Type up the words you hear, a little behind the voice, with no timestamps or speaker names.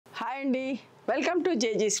Hi అండి, welcome to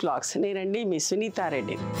జేజీస్ vlogs. నేనండి మీ సునీత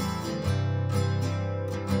రెడ్డి.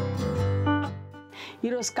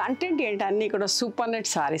 ఈరోజు కంటెంట్ ఏంటి అన్నీ కూడా సూపర్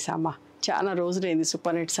నెట్ సారీస్ అమ్మ. చాలా రోజులైంది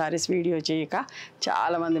సూపర్ నెట్ సారీస్ వీడియో చేయక,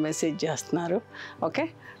 చాలామంది మెసేజ్ చేస్తున్నారు. ఓకే,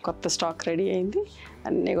 కొత్త స్టాక్ రెడీ అయింది,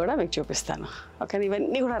 అన్నీ కూడా మీకు చూపిస్తాను. ఓకే,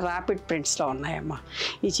 ఇవన్నీ కూడా ర్యాపిడ్ ప్రింట్స్లో ఉన్నాయమ్మా.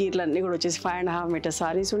 ఈ చీరలన్నీ కూడా వచ్చేసి 5.5 మీటర్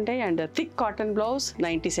సారీస్ ఉంటాయి and thick cotton blouse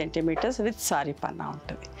 90 centimetres with sorry పన్నా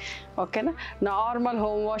ఉంటుంది. ఓకేనా, నార్మల్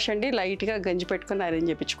హోమ్ వాష్ అండి, లైట్గా గంజి పెట్టుకొని అరేంజ్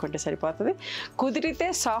చేయించుకుంటే సరిపోతుంది. కుదిరితే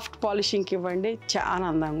సాఫ్ట్ పాలిషింగ్కి ఇవ్వండి, చాలా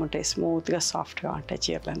అందంగా ఉంటాయి, స్మూత్గా సాఫ్ట్గా ఉంటాయి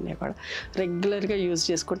చీరలన్నీ కూడా. రెగ్యులర్గా యూజ్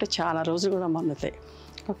చేసుకుంటే చాలా రోజులు కూడా మన్నుతాయి.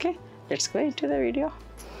 Okay, let's go into the video.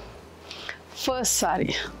 First sorry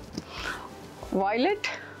violet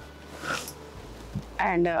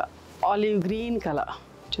and olive green colour,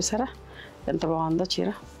 చూసారా ఎంత బాగుందో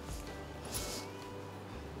చీర.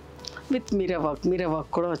 విత్ మిర్రర్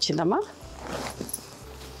వర్క్ కూడా వచ్చిందమ్మా.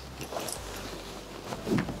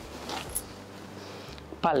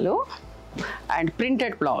 పళ్ళు and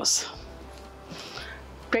printed blouse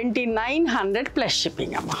 2900 plus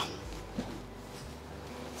shipping అమ్మా.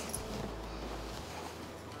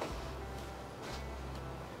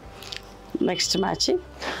 Next matching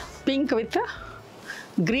pink with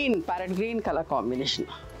green, parrot green colour combination.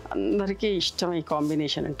 అందరికీ ఇష్టం ఈ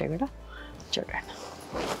కాంబినేషన్ అంటే కూడా. చూడండి,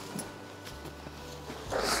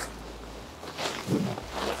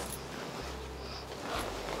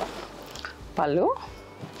 పళ్ళు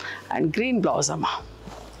అండ్ గ్రీన్ బ్లౌజ్ అమ్మా.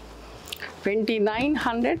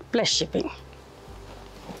 2900 ప్లస్ షిప్పింగ్.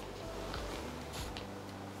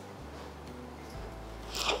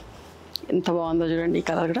 ఎంత బాగుందో చూడండి ఈ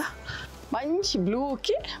కలర్ కూడా. మంచి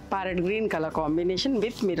బ్లూకి parrot green colour combination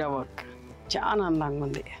with mirror work, చాలా అందంగా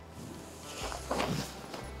ఉంది.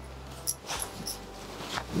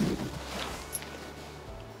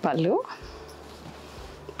 పళ్ళు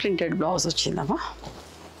ప్రింటెడ్ బ్లౌజ్ వచ్చిందమ్మా.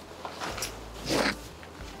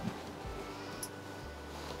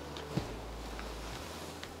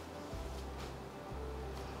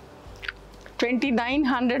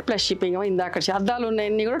 $2900 ప్లస్ షిప్పింగ్. ఇందాక అద్దాలు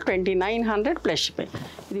ఉన్నాయన్నీ కూడా 2900 ప్లస్ షిప్పింగ్.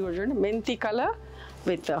 ఇది కూడా చూడండి, మెంతి colour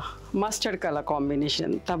with mustard colour combination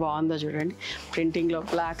ఎంత బాగుందో చూడండి. ప్రింటింగ్లో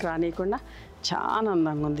బ్లాక్ రానియకుండా చాలా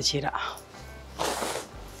అందంగా ఉంది చీర.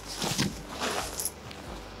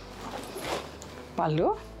 పళ్ళు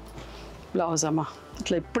బ్లౌజ్ అమ్మ.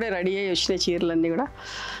 ఇట్లా ఇప్పుడే రెడీ అయ్యి వచ్చిన చీరలన్నీ కూడా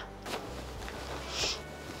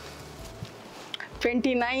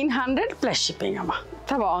 2900 ప్లస్ షిప్పింగ్ అమ్మ.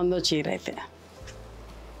 ఎంత బాగుందో చీర అయితే.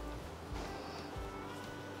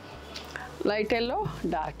 లైట్ ఎల్లో,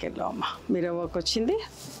 డార్క్ ఎల్లో అమ్మ. మిర్రర్ వర్క్ వచ్చింది,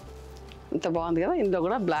 ఎంత బాగుంది కదా. ఇందులో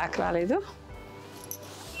కూడా బ్లాక్ రాలేదు.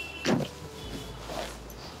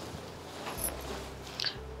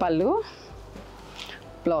 పళ్ళు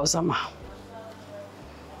బ్లౌజ్ అమ్మ.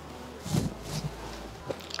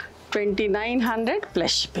 2900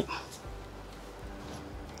 ప్లస్ షిప్పింగ్.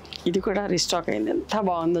 ఇది కూడా రీస్టాక్ అయింది, ఎంత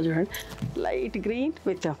బాగుందో చూడండి. Light green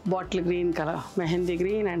with bottle green colour, mehndi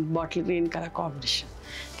green and bottle green colour combination,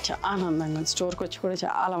 చాలా అందంగా ఉంది. స్టోర్కి వచ్చి కూడా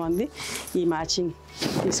చాలామంది ఈ మ్యాచింగ్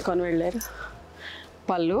తీసుకొని వెళ్ళారు.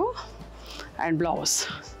 పళ్ళు అండ్ బ్లౌజ్.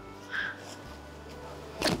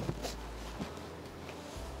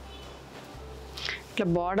 ఇట్లా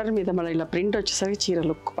బార్డర్ మీద మన ఇలా ప్రింట్ వచ్చేసరికి చీర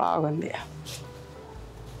లుక్ బాగుంది.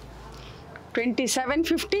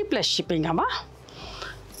 2750 ప్లస్ షిప్పింగ్ అమ్మా.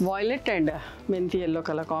 వాయిలెట్ అండ్ మెంతి yellow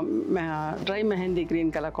colour dry mehndi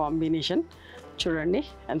green colour combination చూడండి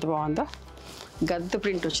ఎంత బాగుందో. గద్ద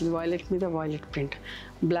ప్రింట్ వచ్చింది, వాయిలెట్ మీద వాయిలెట్ ప్రింట్,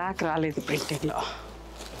 బ్లాక్ రాలేదు ప్రింటింగ్లో.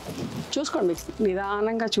 చూసుకోండి,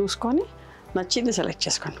 నిదానంగా చూసుకొని నచ్చింది సెలెక్ట్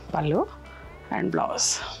చేసుకోండి. పళ్ళు అండ్ బ్లౌజ్.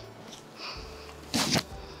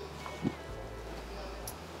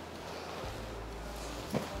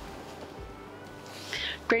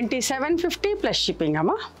 $2750 ప్లస్ షిప్పింగ్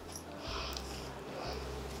అమ్మా.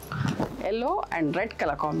 Yellow and red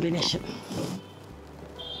colour combination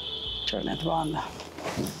చూడండి ఎంత బాగుందా.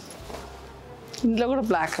 ఇందులో కూడా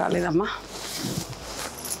బ్లాక్ రాలేదమ్మా.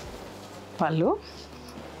 పళ్ళు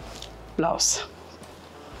blouse.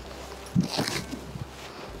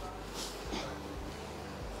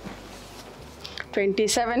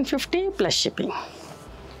 2750 plus shipping.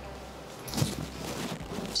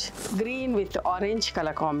 Green with orange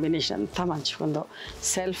colour combination ఎంత మంచిగా ఉందో.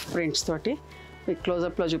 సెల్ఫ్ ప్రింట్స్ తోటి మీకు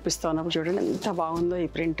క్లోజప్లో చూపిస్తూ ఉన్నప్పుడు చూడండి ఎంత బాగుందో ఈ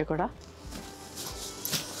ప్రింట్ కూడా.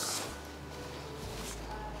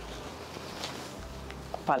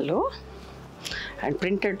 పళ్ళు అండ్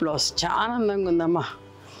ప్రింటెడ్ బ్లౌజ్, చాలా అందంగా ఉందమ్మా.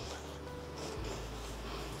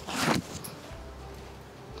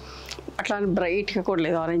 అట్లా బ్రైట్గా కూడా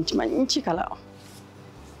లేదు, ఆరెంజ్ మంచి కలర్.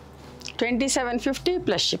 2750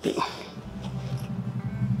 plus shipping.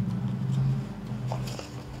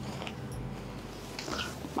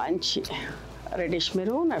 మంచి reddish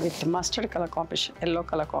maroon with mustard colour combination, yellow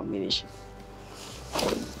colour combination.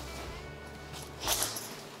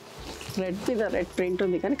 Red మీద రెడ్ ప్రింట్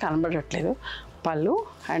ఉంది కానీ కనబడట్లేదు. పళ్ళు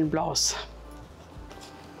అండ్ బ్లౌజ్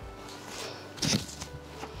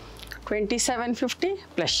 2750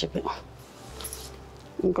 ప్లస్ షిప్పింగ్.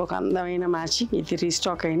 ఇంకొక అందమైన మ్యాచింగ్, ఇది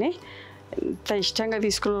రీస్టాక్ అయినాయి. ఎంత ఇష్టంగా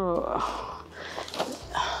తీసుకున్న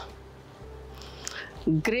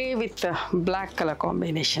grey with black colour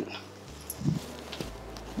combination.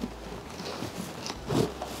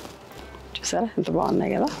 చూసారా ఎంత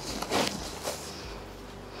బాగున్నాయి కదా.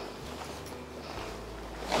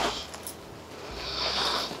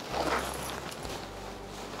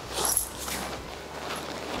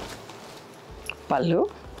 పళ్ళు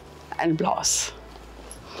అండ్ బ్లౌజ్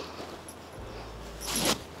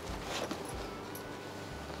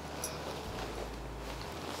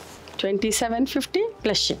 2750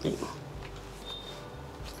 ప్లస్ షిప్పింగ్.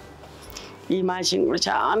 ఈ మ్యాచింగ్ కూడా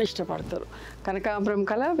చాలా ఇష్టపడతారు. కనకాంబరం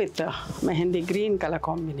colour with mehndi green colour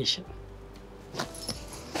combination.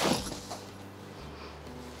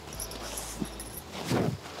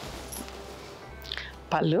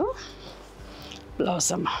 పళ్ళు బ్లౌజ్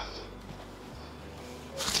అమ్మ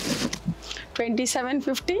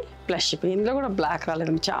 2750 ప్లస్ షిప్పింగ్. ఇందులో కూడా బ్లాక్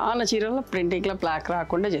రాలేదు. చాలా చీరల్లో ప్రింటింగ్లో బ్లాక్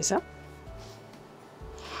రాకుండా చేసాం.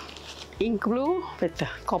 Ink blue with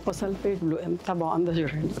copper sulphate blue ఎంత బాగుందో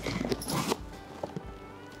చూడండి.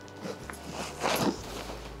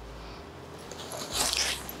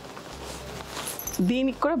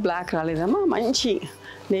 దీనికి కూడా బ్లాక్ రాలేదమ్మా, మంచి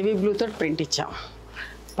నేవీ బ్లూతో ప్రింట్ ఇచ్చాం.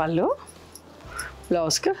 పళ్ళు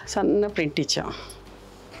బ్లౌజ్కి సన్న ప్రింట్ ఇచ్చాం.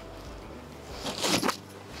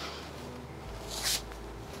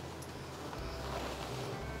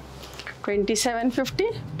 $2750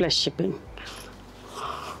 ప్లస్ షిప్పింగ్.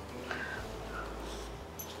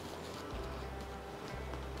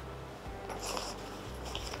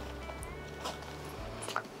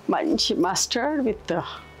 మంచి mustard with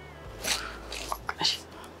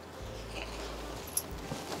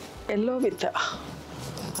yellow with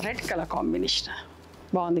red colour combination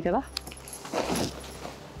బాగుంది కదా.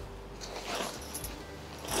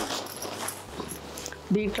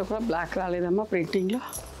 దీంట్లో కూడా బ్లాక్ రాలేదమ్మా ప్రింటింగ్లో.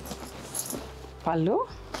 పళ్ళు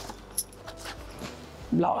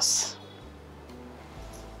బ్లౌజ్,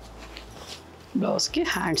 బ్లౌజ్కి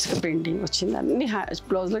హ్యాండ్స్కి ప్రింటింగ్ వచ్చింది. అన్ని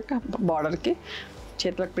బ్లౌజ్లకి బార్డర్కి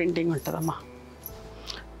చేతులకు ప్రింటింగ్ ఉంటుందమ్మా.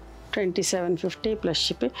 2750 ప్లస్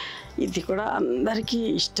షిప్పింగ్. ఇది కూడా అందరికీ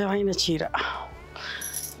ఇష్టమైన చీర.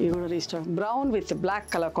 ఇది కూడా restock brown with black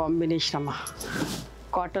colour combination అమ్మా.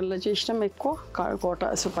 కాటన్లో చేసినాం ఎక్కువ,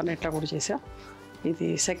 సూపర్ నెట్లో కూడా చేసాం. ఇది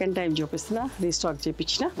సెకండ్ టైం చూపిస్తున్నా, రీస్టాక్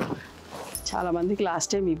చేయించిన. చాలామందికి లాస్ట్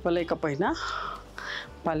టైం ఇవ్వలేకపోయినా.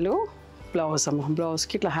 పళ్ళు బ్లౌజ్ అమ్మ.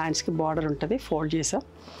 బ్లౌజ్కి ఇట్లా హ్యాండ్స్కి బార్డర్ ఉంటుంది, ఫోల్డ్ చేసాం.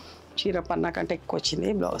 చీర పన్నా కంటే ఎక్కువ వచ్చింది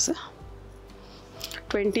బ్లౌజ్.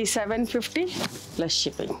 2750 plus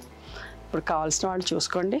shipping. ఇప్పుడు కావాల్సిన వాళ్ళు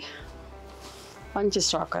చూసుకోండి, మంచి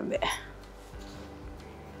స్టాక్ అంది.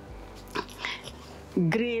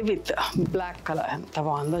 గ్రే విత్ బ్లాక్ కలర్ ఎంత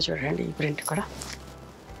బాగుందో చూడండి. ఈ ప్రింట్ కూడా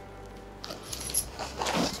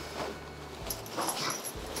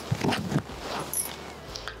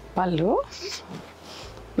పళ్ళు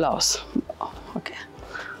బ్లౌజ్. ఓకే,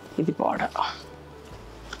 ఇది బార్డర్.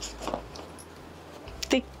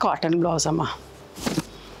 థిక్ కాటన్ బ్లౌజ్ అమ్మా.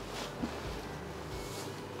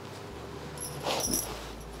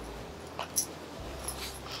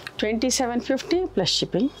 $2750 plus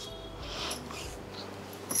shipping.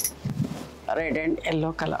 Red and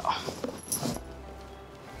yellow colour.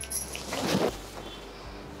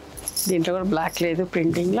 దీంట్లో కూడా బ్లాక్ లేదు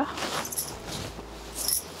ప్రింటింగ్లో.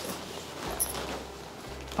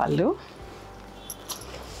 పళ్ళు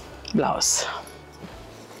blouse.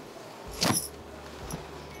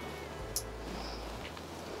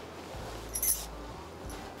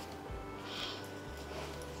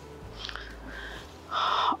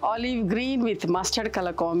 Olive green with mustard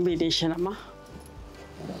colour combination అమ్మా.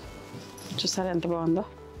 చూసారా ఎంత బాగుందో.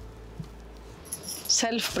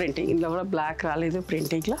 సెల్ఫ్ ప్రింటింగ్, ఇందులో కూడా బ్లాక్ రాలేదు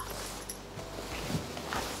ప్రింటింగ్లో.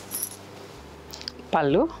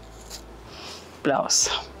 పళ్ళు బ్లౌజ్.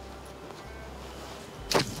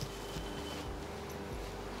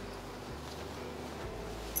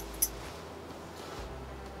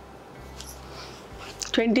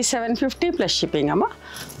 $2750 ప్లస్ షిప్పింగ్ అమ్మా.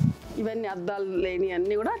 ఇవన్నీ అద్దాలు లేని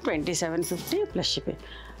అన్నీ కూడా 2750 ప్లస్ షిప్పింగ్.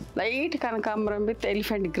 లైట్ కనకాంబరం with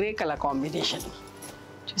elephant grey colour combination.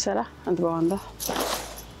 చూసారా ఎంత బాగుందో.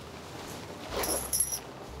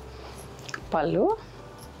 పళ్ళు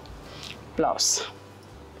blouse.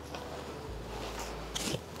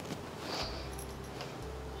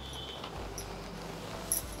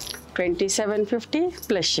 2750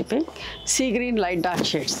 plus shipping. Sea green light dark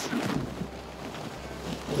shades.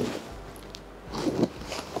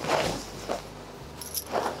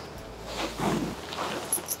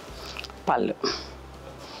 Pallu,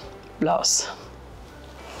 blouse,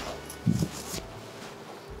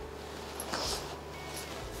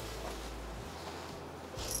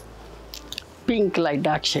 pink light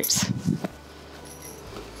dark shades.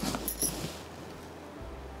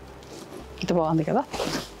 ఇది బాగుంది కదా,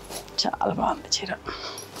 చాలా బాగుంది చీర.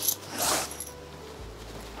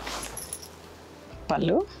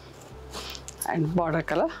 పళ్ళు and border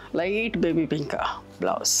colour light baby pink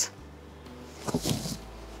blouse.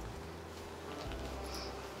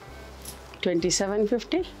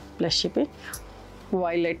 2750 plus shipping.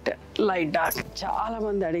 Violet light dark,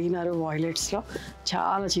 చాలామంది అడిగినారు వైలెట్స్లో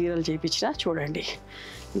చాలా చీరలు చేయించిన, చూడండి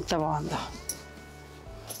ఎంత బాగుందో.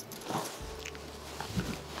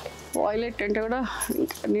 వైలెట్ అంటే కూడా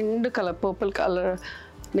నిండు కలర్, పర్పుల్ కలర్,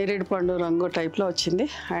 నేరేడు పండు రంగు టైప్లో వచ్చింది.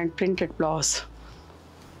 And printed blouse.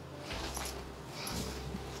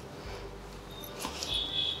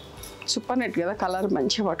 Super net కదా, కలర్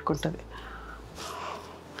మంచిగా పట్టుకుంటుంది.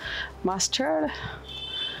 మస్టర్డ్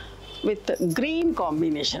విత్ గ్రీన్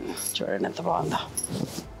కాంబినేషన్, చూడండి ఎంత బాగుందో.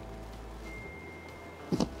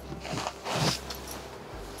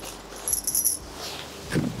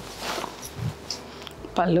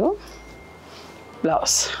 పళ్ళు,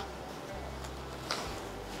 బ్లౌజ్.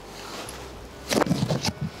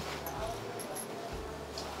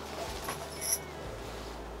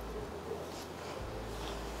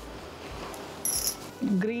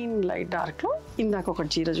 గ్రీన్ లైట్ డార్క్లో ఇందాక ఒక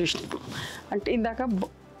చీర చూసినాం, అంటే ఇందాక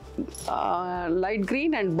light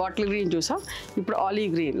green and bottle green చూసాం, ఇప్పుడు olive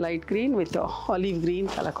green, light green with olive green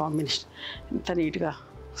colour combination. ఎంత నీట్గా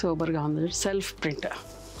సూపర్గా ఉంది. Self print.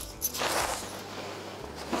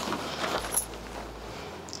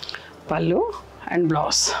 పళ్ళు అండ్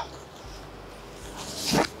బ్లౌజ్.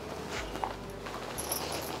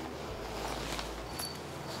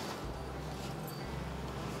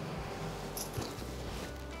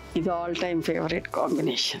 ఇది all time favourite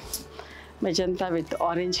combination, magenta with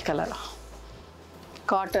orange colour.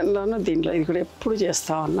 కాటన్లోను దీంట్లో ఇది కూడా ఎప్పుడు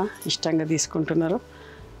చేస్తా ఉన్నా, ఇష్టంగా తీసుకుంటున్నారు.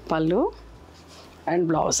 పళ్ళు అండ్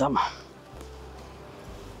బ్లౌజ్ అమ్మ.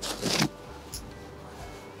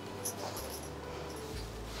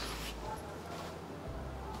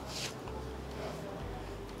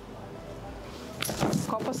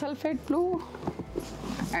 Copper sulphate blue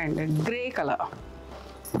and grey colour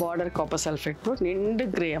border, copper sulphate blue, నిండు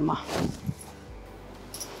గ్రే అమ్మ.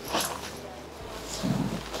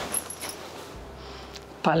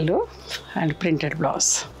 పళ్ళు and printed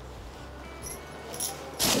blouse.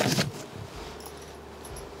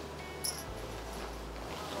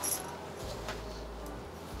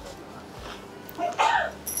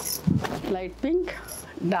 Light pink,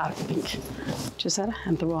 dark pink, చూసారా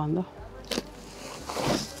ఎంత బాగుందో.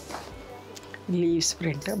 లీవ్స్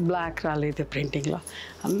ప్రింట్, బ్లాక్ రాలేదు ప్రింటింగ్లో,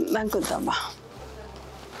 అందంగా ఉందమ్మా.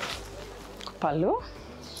 పళ్ళు,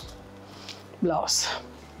 బ్లౌజ్.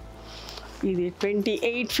 ఇది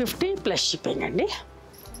 2850 ప్లస్ షిప్పింగ్ అండి.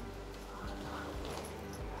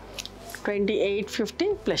 2850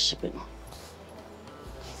 ప్లస్ షిప్పింగ్.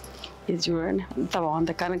 ఇది చూడండి ఎంత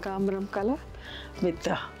బాగుంది, కనకాంబరం కలర్ విత్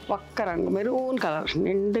ఒక్క రంగు మెరూన్ కలర్,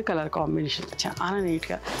 నిండు కలర్ కాంబినేషన్, చాలా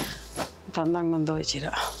నీట్గా ఎంత అందంగా ఉందో ఈ చీర.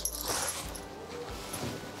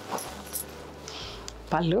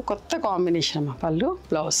 పళ్ళు కొత్త కాంబినేషన్ అమ్మ. పళ్ళు,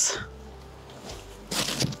 బ్లౌజ్.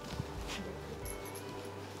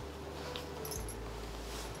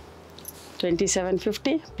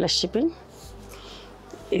 $2750 plus shipping.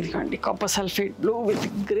 ఇదిగోండి copper sulphate blue with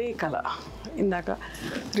grey colour, ఇందాక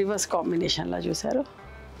రివర్స్ కాంబినేషన్లా చూసారు.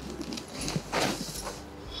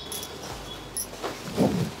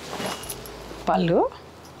 పళ్ళు,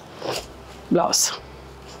 బ్లౌజ్.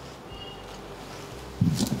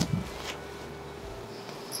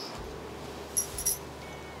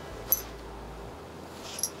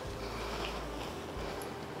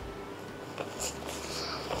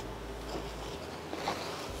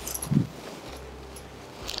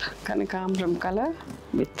 కనకాంబరం కలర్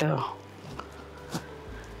విత్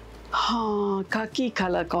కాకి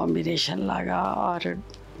కలర్ కాంబినేషన్ లాగా, ఆర్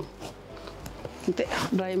అంతే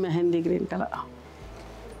డ్రై మెహందీ గ్రీన్ కలర్,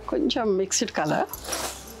 కొంచెం మిక్స్డ్ కలర్.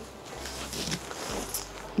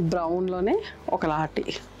 బ్రౌన్లోనే ఒకలాంటి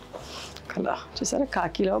కలర్ చూసారా,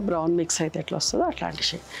 కాకిలో బ్రౌన్ మిక్స్ అయితే ఎట్లా వస్తుందో అట్లాంటి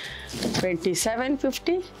షేడ్.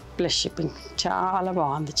 2750 plus shipping. చాలా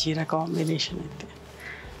బాగుంది చీర కాంబినేషన్ అయితే.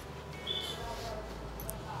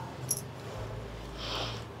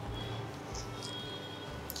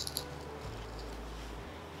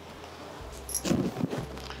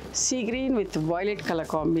 Sea green with violet colour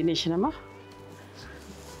combination అమ్మా.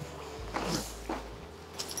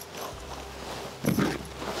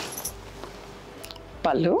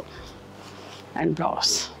 పళ్ళు అండ్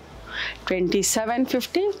బ్లౌజ్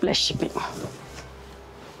 2750 ప్లస్ షిప్పింగ్.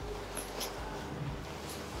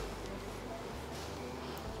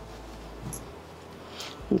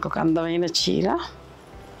 ఇంకొక అందమైన చీర,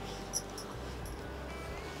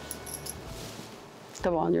 ఎంత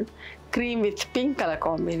బాగుంది, cream with pink colour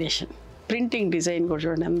combination. Printing design కూడా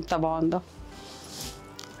చూడండి ఎంత బాగుందో.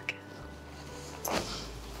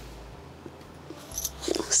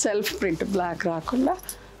 సెల్ఫ్ ప్రింట్, బ్లాక్ రాకుండా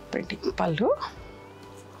ప్రింటింగ్. పళ్ళు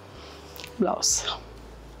బ్లౌజ్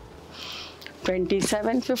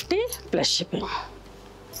 2750 ప్లస్ షిప్పింగ్.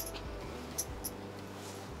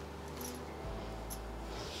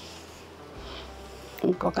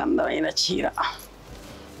 ఇంకొక అందమైన చీర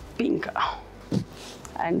pink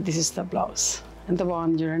and this is the blouse. ఎంత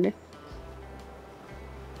బాగుంది చూడండి.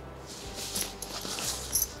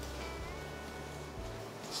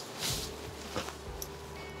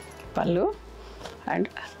 పళ్ళు అండ్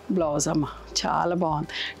బ్లౌజ్ అమ్మ, చాలా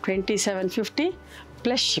బాగుంది. 2750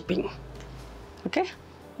 ప్లస్ షిప్పింగ్. ఓకే,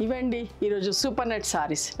 ఇవండి ఈరోజు సూపర్ నెట్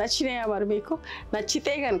సారీస్. నచ్చినాయా మరి మీకు?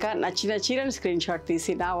 నచ్చితే కనుక నచ్చిన చీరను స్క్రీన్ షాట్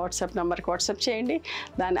తీసి నా వాట్సాప్ నెంబర్కి వాట్సాప్ చేయండి.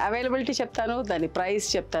 దాని అవైలబిలిటీ చెప్తాను, దాని ప్రైస్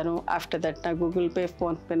చెప్తాను. ఆఫ్టర్ దట్ నా గూగుల్ పే,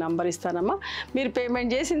 ఫోన్పే నెంబర్ ఇస్తానమ్మా. మీరు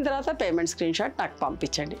పేమెంట్ చేసిన తర్వాత పేమెంట్ స్క్రీన్ షాట్ నాకు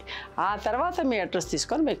పంపించండి. ఆ తర్వాత మీ అడ్రస్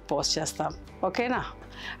తీసుకొని మీకు పోస్ట్ చేస్తాం. ఓకేనా?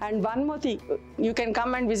 And one more thing, you can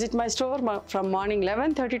come and visit my store from morning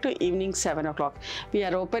 11:30 to evening 7 o'clock. We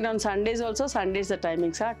are open on Sundays also. Sundays the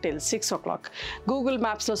timings are till 6 o'clock. Google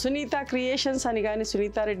Maps లో Sunitha Creations అని కానీ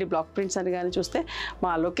Sunitha Reddy Block Prints అని కానీ చూస్తే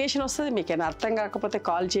మా location వస్తుంది. మీకు ఏమైనా అర్థం కాకపోతే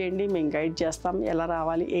కాల్ చేయండి, మేము గైడ్ చేస్తాం ఎలా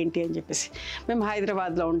రావాలి ఏంటి అని చెప్పేసి. మేము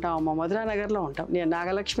హైదరాబాద్లో ఉంటాం అమ్మ, మధురా నగర్లో ఉంటాం, నేను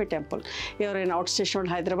నాగలక్ష్మి టెంపుల్. ఎవరైనా అవుట్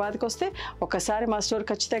స్టేషన్ హైదరాబాద్కి వస్తే ఒకసారి మా స్టోర్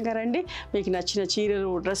ఖచ్చితంగా రండి. మీకు నచ్చిన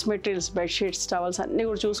చీరలు, డ్రెస్ మెటీరియల్స్, బెడ్షీట్స్, టవల్స్ అన్నీ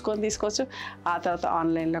కూడా చూసుకొని తీసుకోవచ్చు. ఆ తర్వాత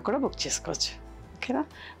ఆన్లైన్లో కూడా బుక్ చేసుకోవచ్చు. ఓకేనా?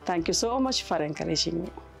 Thank you so much for encouraging me.